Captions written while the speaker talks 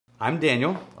I'm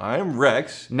Daniel. I'm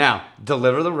Rex. Now,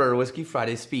 deliver the Rare Whiskey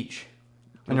Friday speech.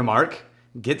 On your mark,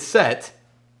 get set.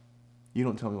 You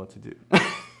don't tell me what to do.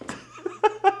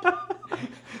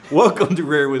 Welcome to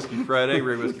Rare Whiskey Friday.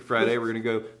 Rare Whiskey Friday, we're going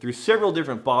to go through several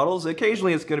different bottles.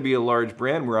 Occasionally it's going to be a large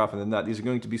brand. More often than not, these are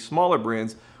going to be smaller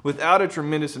brands without a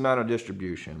tremendous amount of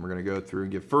distribution. We're going to go through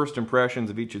and give first impressions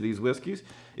of each of these whiskeys.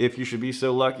 If you should be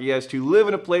so lucky as to live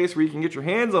in a place where you can get your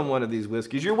hands on one of these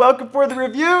whiskeys, you're welcome for the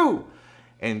review.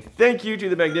 And thank you to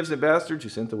the magnificent bastards who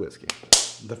sent the whiskey.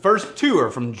 The first two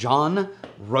are from John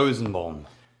Rosenbaum.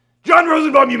 John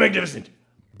Rosenbaum, you magnificent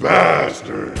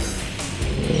bastard!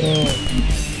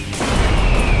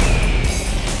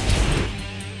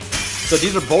 So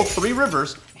these are both Three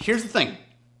Rivers. Here's the thing.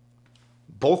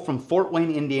 Both from Fort Wayne,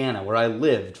 Indiana, where I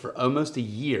lived for almost a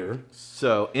year.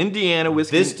 So, Indiana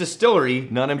whiskey. This distillery...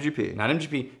 Not MGP. Not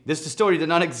MGP. This distillery did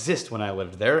not exist when I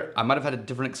lived there. I might have had a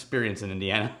different experience in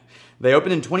Indiana. They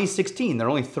opened in 2016. They're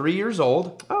only 3 years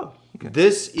old. Oh, okay.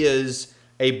 This is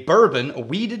a bourbon, a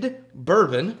weeded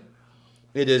bourbon.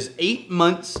 It is 8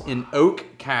 months in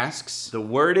oak casks. The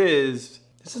word is...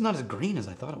 This is not as green as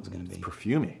I thought it was going to be.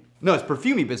 perfumey. No, it's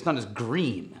perfumey, but it's not as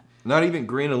green. Not even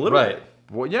green a little bit.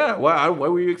 Well, yeah. Why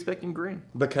were you expecting green?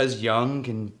 Because young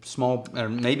and small, or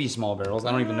maybe small barrels.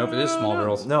 I don't even know if it is small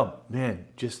barrels. No, man.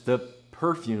 Just the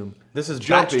perfume. This is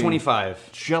batch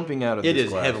 25. Jumping out of It this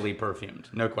is glass. heavily perfumed,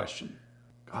 no question.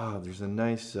 Oh, there's a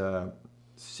nice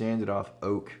sanded off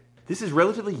oak. This is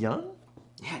relatively young?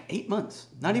 Yeah, 8 months.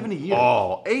 Not even a year.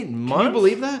 Oh, 8 months? Can you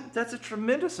believe that? That's a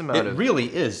tremendous amount It really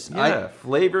is. Yeah,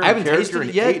 flavor I haven't and tasted character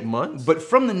it in yet, 8 months? but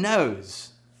from the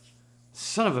nose,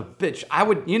 son of a bitch. I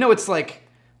would, you know, it's like,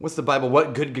 what's the Bible?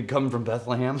 What good could come from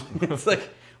Bethlehem? It's like,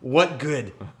 what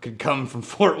good could come from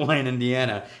Fort Wayne,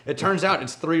 Indiana? It turns out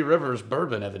it's Three Rivers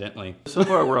bourbon, evidently. So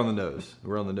far, we're on the nose.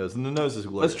 We're on the nose, and the nose is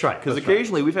glorious. Let's try it. Because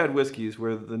occasionally we've had whiskeys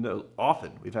where the nose,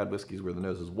 often we've had whiskeys where the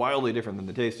nose is wildly different than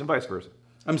the taste, and vice versa.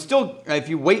 I'm still, if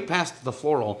you wait past the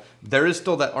floral, there is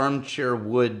still that armchair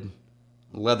wood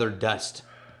leather dust.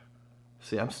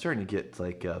 See, I'm starting to get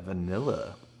like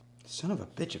vanilla. Son of a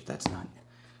bitch, if that's not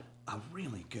a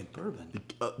really good bourbon.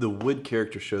 The wood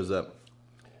character shows up.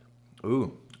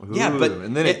 Ooh. Yeah, but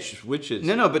and then it switches.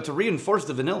 No, but to reinforce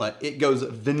the vanilla, it goes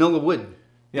vanilla wood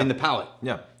in the palate.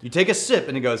 Yeah. You take a sip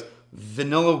and it goes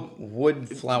vanilla wood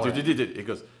flower. It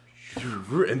goes,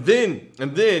 and then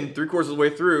 3/4 of the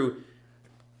way through.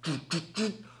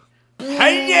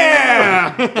 Hey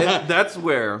yeah! And that's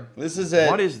where. This is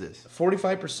at what is this?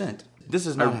 45%. This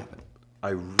has not happened.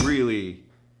 I really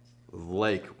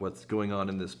like what's going on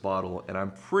in this bottle, and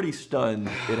I'm pretty stunned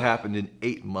it happened in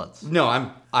 8 months. No,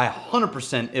 I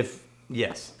 100%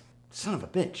 yes. Son of a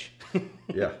bitch.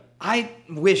 Yeah. I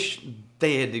wish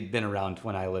they had been around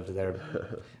when I lived there,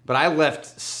 but I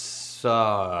left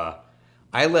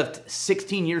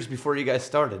 16 years before you guys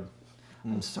started.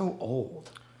 I'm so old.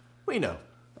 We know.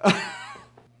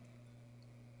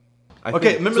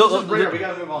 Okay, remember this is rare. We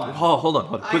gotta move on. Hold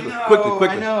on. Quickly.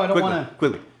 I know, I don't wanna.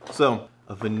 Quickly. So,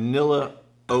 a vanilla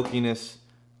oakiness,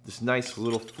 this nice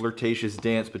little flirtatious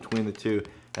dance between the two,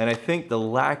 and I think the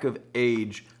lack of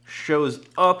age shows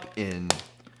up in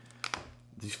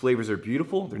these flavors are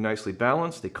beautiful. They're nicely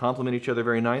balanced. They complement each other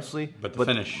very nicely. But the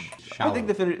finish, shallow. I think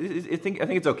the finish. I think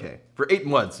it's okay for 8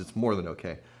 months. It's more than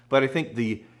okay. But I think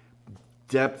the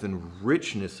depth and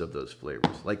richness of those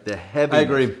flavors, like the heaviness, I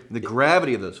agree. the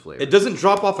gravity of those flavors. It doesn't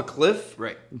drop off a cliff,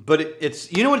 Right. But it's,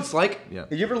 you know what it's like? Yeah.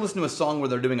 Have you ever listened to a song where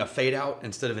they're doing a fade out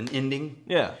instead of an ending?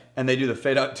 Yeah. And they do the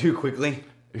fade out too quickly?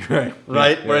 Right.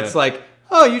 Right? Yeah, Where yeah. it's like,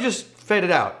 oh, you just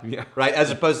faded out. Yeah. Right? As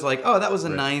opposed to like, oh, that was a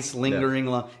nice lingering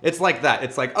It's like that.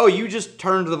 It's like, oh, you just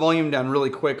turned the volume down really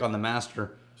quick on the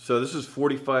master. So this is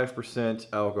 45%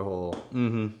 alcohol.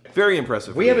 Mm-hmm. Very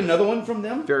impressive. We have another one from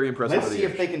them. Very impressive. Let's see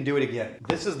if they can do it again.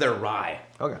 This is their rye.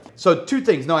 Okay. So 2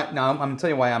 things. No, I'm going to tell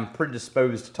you why I'm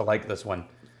predisposed to like this one.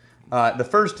 The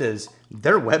first is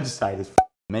their website is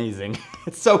amazing.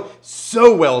 It's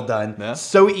so well done. Yeah.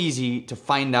 So easy to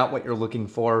find out what you're looking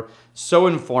for. So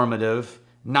informative.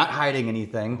 Not hiding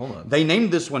anything. Hold on. They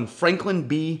named this one Franklin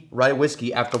B. Rye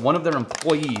Whiskey after one of their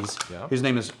employees. Yeah. Whose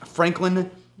name is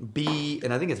Franklin B.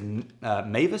 And I think it's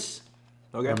Mavis.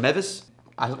 Okay. Or Mevis.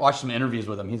 I watched some interviews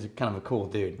with him. He's kind of a cool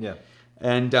dude. Yeah.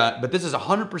 And but this is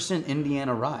 100%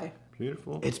 Indiana rye.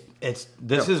 Beautiful. This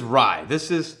is rye. This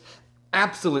is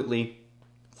absolutely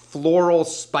floral,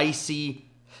 spicy,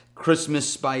 Christmas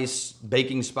spice,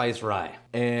 baking spice rye.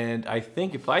 And I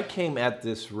think if I came at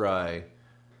this rye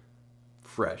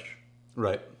fresh,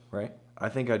 Right. I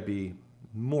think I'd be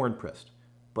more impressed.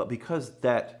 But because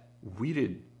that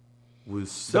weeded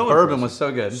was so bourbon impressive. was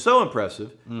so good. So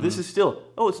impressive. This is still,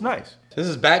 it's nice. This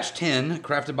is batch 10,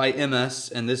 crafted by MS,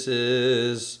 and this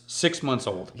is 6 months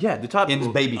old. Yeah, the top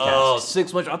in baby casks. Oh,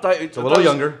 6 months. I thought it's a little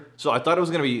younger. So I thought it was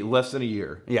going to be less than a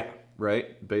year. Yeah.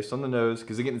 Right? Based on the nose.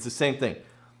 Because again, it's the same thing.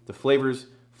 The flavors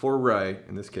for rye,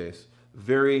 in this case,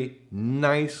 very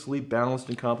nicely balanced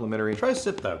and complementary. Try a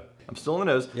sip, though. I'm still on the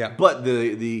nose. Yeah. But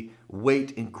the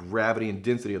weight and gravity and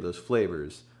density of those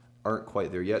flavors aren't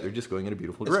quite there yet. They're just going in a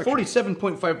beautiful direction. It's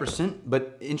 47.5%,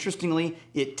 but interestingly,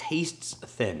 it tastes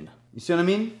thin. You see what I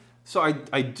mean? So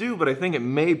I do, but I think it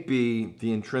may be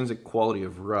the intrinsic quality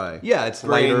of rye. Yeah, it's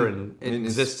lighter and it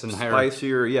exists in higher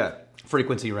spicier, yeah.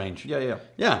 frequency range. Yeah.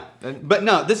 Yeah. But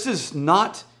no, this is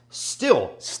not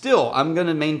still, I'm going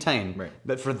to maintain. Right.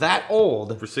 But for that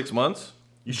old, For 6 months?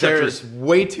 there's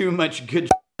way too much good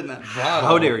in that bottle.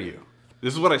 How dare you?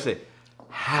 This is what I say.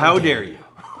 How dare you?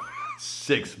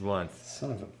 6 months.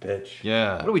 Son of a bitch.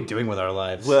 Yeah. What are we doing with our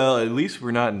lives? Well, at least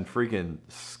we're not in freaking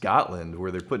Scotland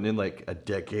where they're putting in like a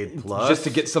decade plus. Just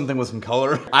to get something with some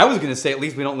color. I was going to say at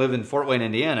least we don't live in Fort Wayne,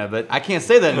 Indiana, but I can't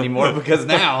say that anymore because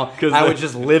now I would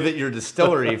just live at your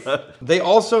distillery. They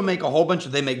also make a whole bunch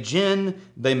of, they make gin,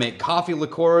 they make coffee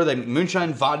liqueur, they make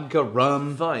moonshine, vodka,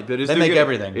 rum. Fine, but they make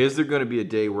everything. Is there going to be a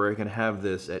day where I can have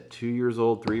this at 2 years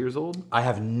old, 3 years old? I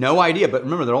have no idea, but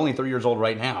remember they're only 3 years old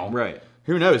right now. Right.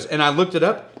 Who knows? And I looked it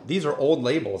up. These are old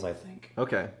labels, I think.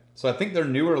 Okay. So I think they're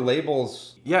newer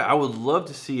labels. Yeah, I would love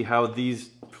to see how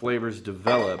these flavors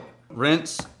develop.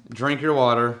 Rinse, drink your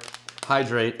water,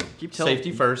 hydrate,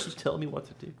 safety first. Keep telling me what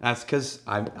to do. That's because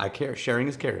I care. Sharing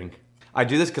is caring. I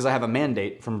do this because I have a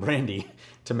mandate from Brandy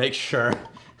to make sure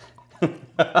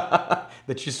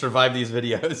that you survive these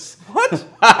videos. What?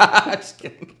 Just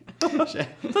kidding. That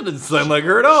didn't sound like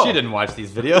her at all. She didn't watch these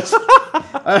videos.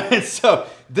 So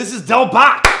this is Del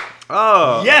Bach.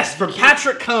 Oh. Yes, for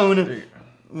Patrick Cohn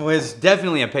was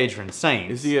definitely a patron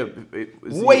saint. Is he a...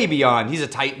 Way beyond. He's a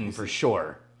titan for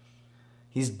sure.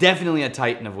 He's definitely a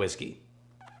titan of whiskey.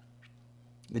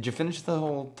 Did you finish the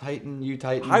whole titan, you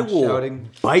titan I will shouting?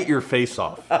 bite your face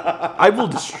off. I will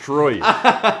destroy you.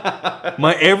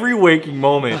 My every waking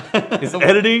moment is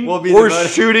editing We'll be or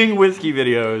devoted. shooting whiskey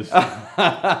videos.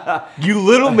 You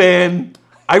little man,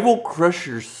 I will crush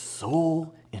your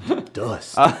soul into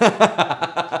dust.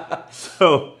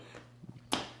 So,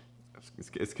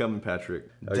 it's coming, Patrick.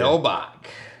 Okay. Del Bach.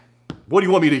 What, do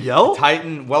you want me to yell?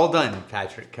 Titan, well done,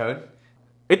 Patrick Cohn.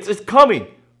 It's coming.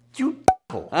 You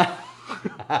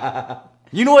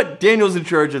You know what? Daniel's in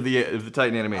charge of the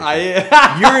Titan animation.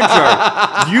 You're in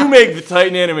charge. You make the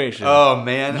Titan animation. Oh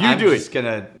man, You do it. Just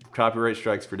gonna. Copyright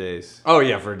strikes for days. Oh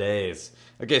yeah, for days.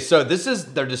 Okay, so this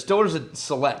is their Distillers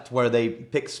Select, where they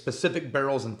pick specific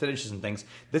barrels and finishes and things.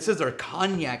 This is their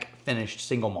cognac finished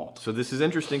single malt. So this is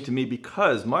interesting to me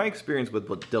because my experience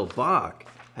with Del Bach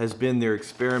has been their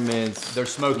experiments, Their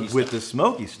smoky with stuff. the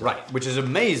smoky stuff. Right, which is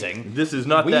amazing. This is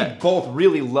not we that. both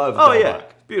really love Oh Del yeah,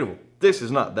 Bach. beautiful. This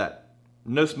is not that.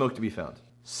 No smoke to be found.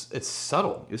 It's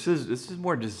subtle. This is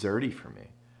more desserty for me,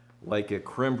 like a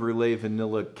creme brulee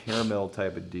vanilla caramel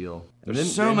type of deal.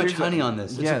 There's so much honey on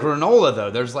this. It's yeah. a granola though.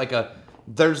 There's like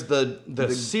the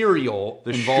cereal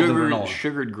The involved in granola.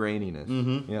 sugared graininess.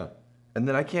 Mm-hmm. Yeah, and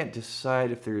then I can't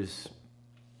decide if there's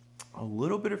a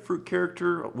little bit of fruit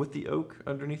character with the oak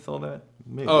underneath all that.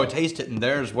 Maybe. Oh, taste it, and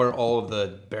there's where all of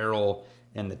the barrel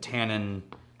and the tannin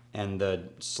and the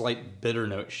slight bitter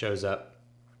note shows up.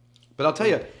 But I'll tell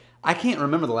you, I can't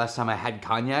remember the last time I had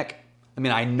cognac. I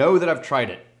mean, I know that I've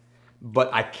tried it, but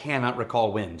I cannot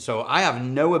recall when. So I have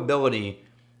no ability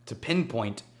to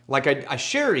pinpoint. Like a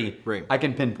sherry, Right. I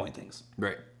can pinpoint things.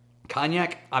 Right.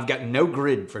 Cognac, I've got no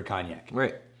grid for cognac.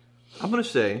 Right. I'm gonna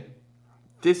say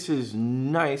this is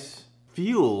nice.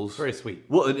 Feels Very sweet.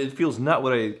 Well, it feels not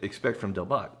what I expect from Del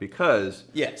Bach because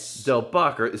Yes. Del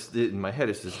Bach, in my head,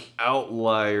 is this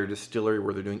outlier distillery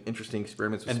where they're doing interesting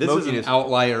experiments with And this is smokiness. an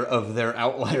outlier of their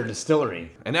outlier distillery.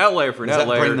 An outlier for an Does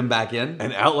outlier. that bring them back in?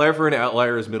 An outlier for an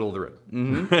outlier is middle of the road.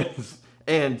 Mm-hmm.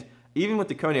 And even with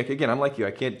the cognac, again, I'm like you.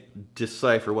 I can't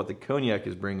decipher what the cognac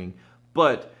is bringing,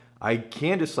 but I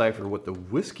can decipher what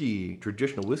the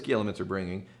traditional whiskey elements are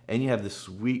bringing. And you have the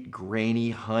sweet, grainy,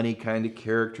 honey kind of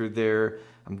character there.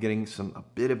 I'm getting a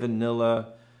bit of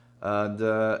vanilla, and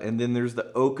then there's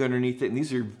the oak underneath it. And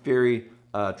these are very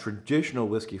traditional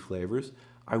whiskey flavors.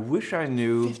 I wish I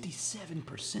knew.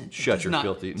 57%. Shut your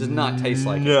filthy. Does not taste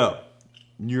like it. No.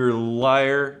 You're a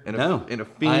liar and a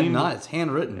fiend. I'm not. It's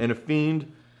handwritten. And a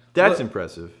fiend. That's Look,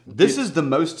 impressive. This is the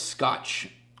most Scotch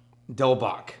Del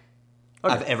Bach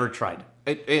I've ever tried.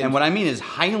 And what I mean is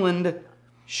Highland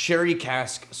sherry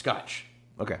cask Scotch.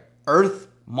 Okay. Earth,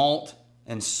 malt,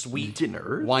 and sweet getting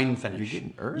earth? wine finish. You're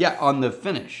getting earth? Yeah, on the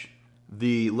finish.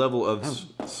 The level of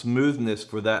smoothness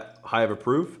for that high of a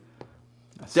proof,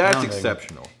 that's Astounding.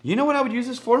 exceptional. You know what I would use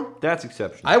this for? That's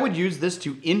exceptional. I would use this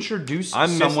to introduce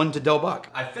someone to Del Buck.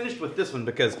 I finished with this one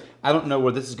because I don't know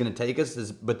where this is going to take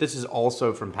us, but this is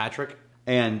also from Patrick,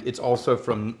 and it's also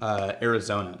from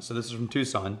Arizona. So this is from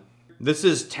Tucson. This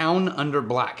is Town Under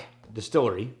Black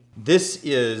Distillery. This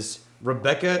is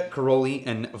Rebecca Caroli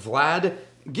and Vlad.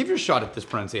 Give your shot at this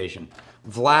pronunciation.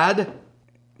 Vlad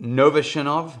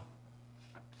Novoshinov.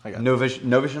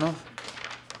 Novoshinov.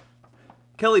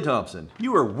 Kelly Thompson,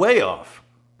 you were way off.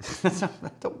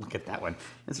 Don't look at that one.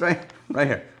 It's right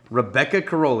here. Rebecca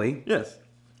Caroli. Yes.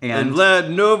 And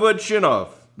Vlad Novoshinov.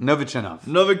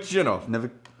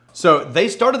 Novoshinov. So they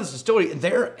started this distillery.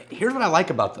 Here's what I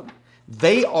like about them.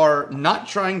 They are not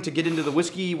trying to get into the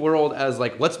whiskey world as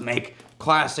like, let's make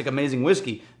classic, amazing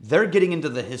whiskey. They're getting into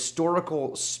the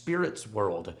historical spirits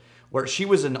world, where she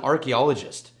was an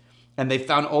archaeologist. And they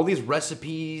found all these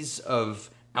recipes of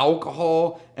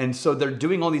alcohol. And so they're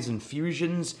doing all these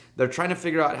infusions. They're trying to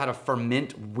figure out how to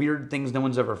ferment weird things no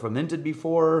one's ever fermented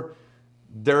before.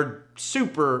 They're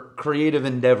super creative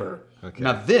endeavor. Okay.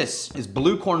 Now this is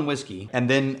blue corn whiskey. And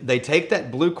then they take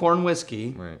that blue corn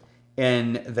whiskey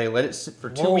and they let it sit for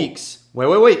 2 weeks. Wait.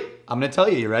 I'm going to tell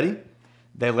you. You ready?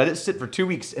 They let it sit for 2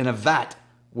 weeks in a vat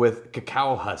with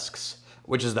cacao husks,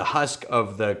 which is the husk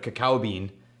of the cacao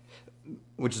bean,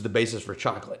 which is the basis for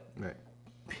chocolate. Right.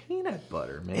 Peanut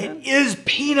butter, man. It is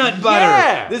peanut butter.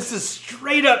 Yeah. This is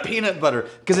straight up peanut butter.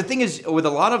 Because the thing is, with a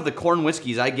lot of the corn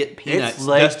whiskeys, I get peanuts,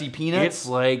 dusty peanuts. It's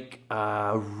like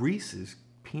Reese's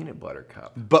peanut butter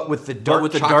cup. But with the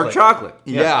dark chocolate. Dark chocolate.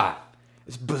 Yeah.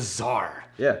 It's bizarre.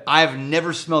 Yeah. I've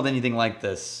never smelled anything like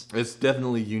this. It's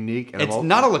definitely unique. And It's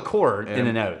not a liqueur in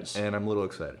a nose. And I'm a little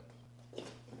excited.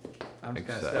 I'm just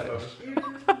going to step over here.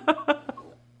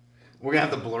 We're going to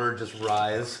have the blur just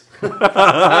rise.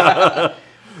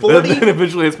 40? Then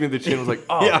eventually hits me in the chin. I was like,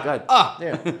 oh, God.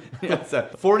 Yeah. So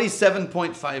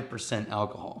 47.5%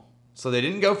 alcohol. So they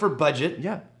didn't go for budget.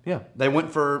 Yeah. They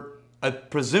went for,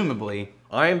 presumably,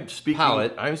 I'm speaking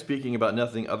palate. I'm speaking about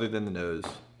nothing other than the nose.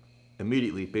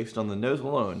 Immediately, based on the nose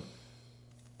alone,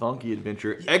 Funky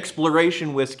Adventure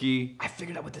Exploration Whiskey. I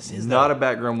figured out what this is, Not a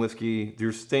background whiskey.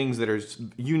 There's things that are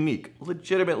unique,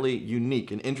 legitimately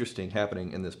unique and interesting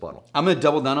happening in this bottle. I'm going to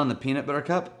double down on the peanut butter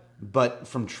cup, but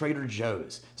from Trader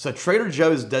Joe's. So Trader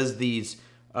Joe's does these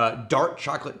dark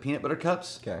chocolate peanut butter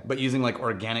cups, but using like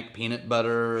organic peanut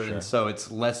butter, and so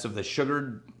it's less of the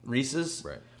sugared Reese's,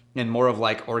 and more of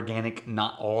like organic,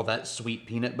 not all that sweet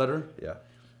peanut butter. Yeah.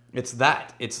 It's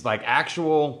that. It's like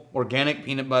actual organic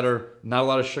peanut butter, not a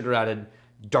lot of sugar added,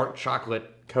 dark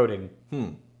chocolate coating.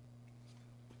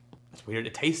 That's weird.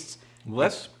 It tastes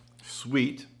less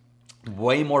sweet.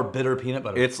 Way more bitter peanut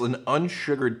butter. It's an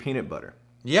unsugared peanut butter.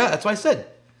 Yeah, that's what I said.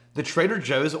 The Trader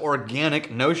Joe's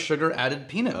organic, no sugar added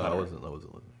peanut butter. I wasn't.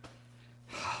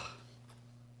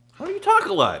 How do you talk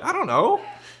a lot? I don't know.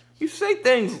 You say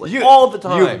things all the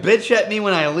time. You bitch at me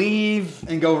when I leave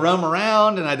and go roam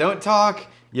around and I don't talk.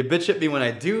 You bitch at me when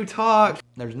I do talk.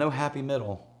 There's no happy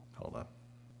middle. Hold on.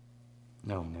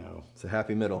 No. It's a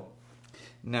happy middle.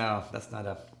 No, that's not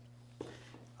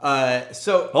a...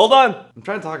 So... Hold on. I'm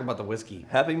trying to talk about the whiskey.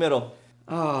 Happy middle.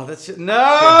 Oh, that's just...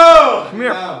 No! Come here.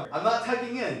 No. I'm not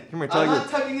tucking in. Come here, I'm not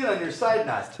tucking in on your side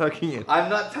knot. Tucking in. I'm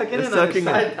not tucking in on your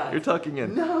side knot. You're tucking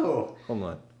in. No. Hold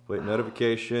on. Wait,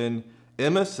 notification.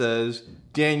 Emma says,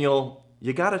 Daniel,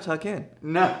 you gotta tuck in.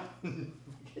 No. I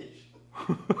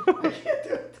can't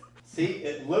do it. See,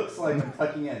 it looks like I'm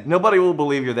tucking in. Nobody will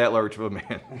believe you're that large of a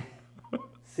man.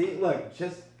 See, look,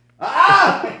 just...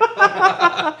 Ah!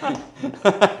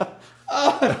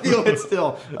 Oh, I feel it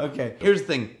still. Okay, here's the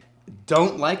thing.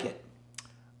 Don't like it.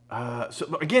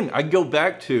 So again, I go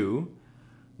back to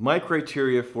my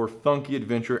criteria for Funky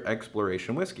Adventure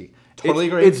Exploration Whiskey. Totally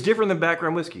agree. It's different than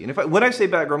background whiskey. And when I say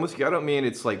background whiskey, I don't mean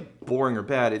it's like boring or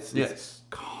bad. It's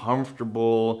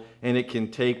comfortable, and it can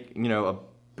take, a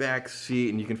back seat,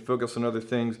 and you can focus on other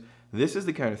things. This is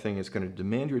the kind of thing that's going to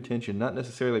demand your attention, not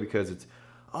necessarily because it's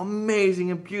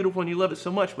amazing and beautiful and you love it so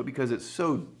much, but because it's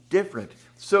so different,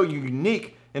 so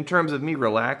unique in terms of me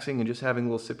relaxing and just having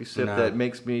a little sippy sip that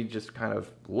makes me just kind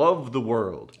of love the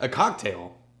world. A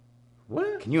cocktail.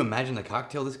 What? Can you imagine the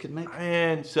cocktail this could make?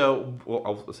 And so, well,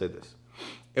 I'll say this.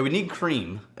 It would need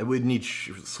cream. It would need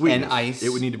sweetness. And ice. It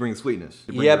would need to bring sweetness.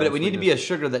 Yeah, but it would need to be a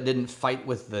sugar that didn't fight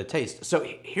with the taste. So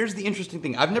here's the interesting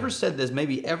thing. I've never said this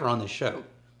maybe ever on the show.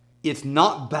 It's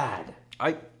not bad.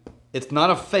 It's not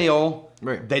a fail.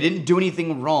 Right. They didn't do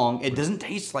anything wrong. It doesn't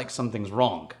taste like something's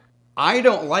wrong. I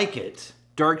don't like it.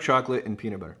 Dark chocolate and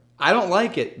peanut butter. I don't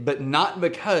like it, but not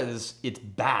because it's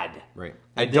bad. Right.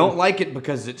 I don't like it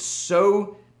because it's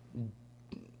so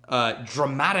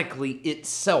dramatically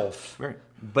itself. Right.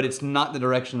 But it's not the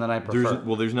direction that I prefer.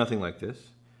 There's nothing like this.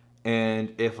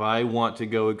 And if I want to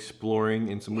go exploring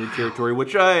in some weird territory,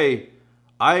 which I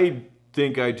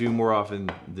think I do more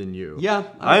often than you. Yeah,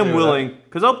 I'm willing,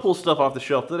 because I'll pull stuff off the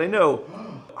shelf that I know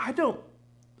I don't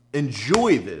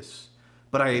enjoy this,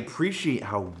 but I appreciate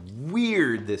how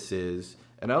weird this is.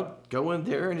 And I'll go in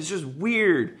there and it's just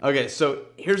weird. Okay, so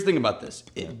here's the thing about this.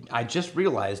 I just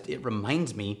realized it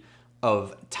reminds me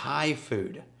of Thai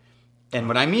food. And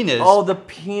what I mean is... Oh, the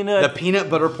peanut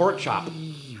butter pork chop.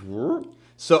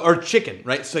 So, or chicken,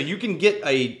 right? So you can get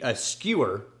a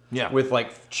skewer with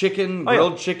like chicken,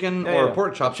 grilled chicken, or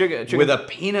pork chop chicken with a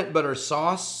peanut butter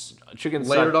sauce chicken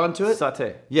layered onto it.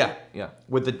 Satay. Yeah. Yeah.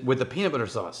 With the peanut butter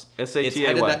sauce. S-A-T-A-Y. It's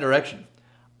headed that direction.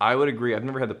 I would agree. I've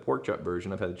never had the pork chop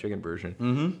version. I've had the chicken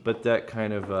version. But that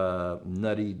kind of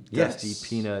nutty, dusty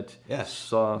peanut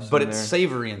sauce. But it's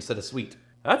savory instead of sweet.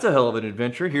 That's a hell of an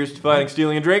adventure. Here's to fighting,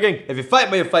 stealing, and drinking. If you fight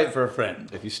me, you fight for a friend.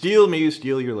 If you steal me, you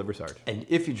steal your liver's heart. And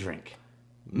if you drink,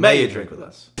 may you drink with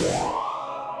us.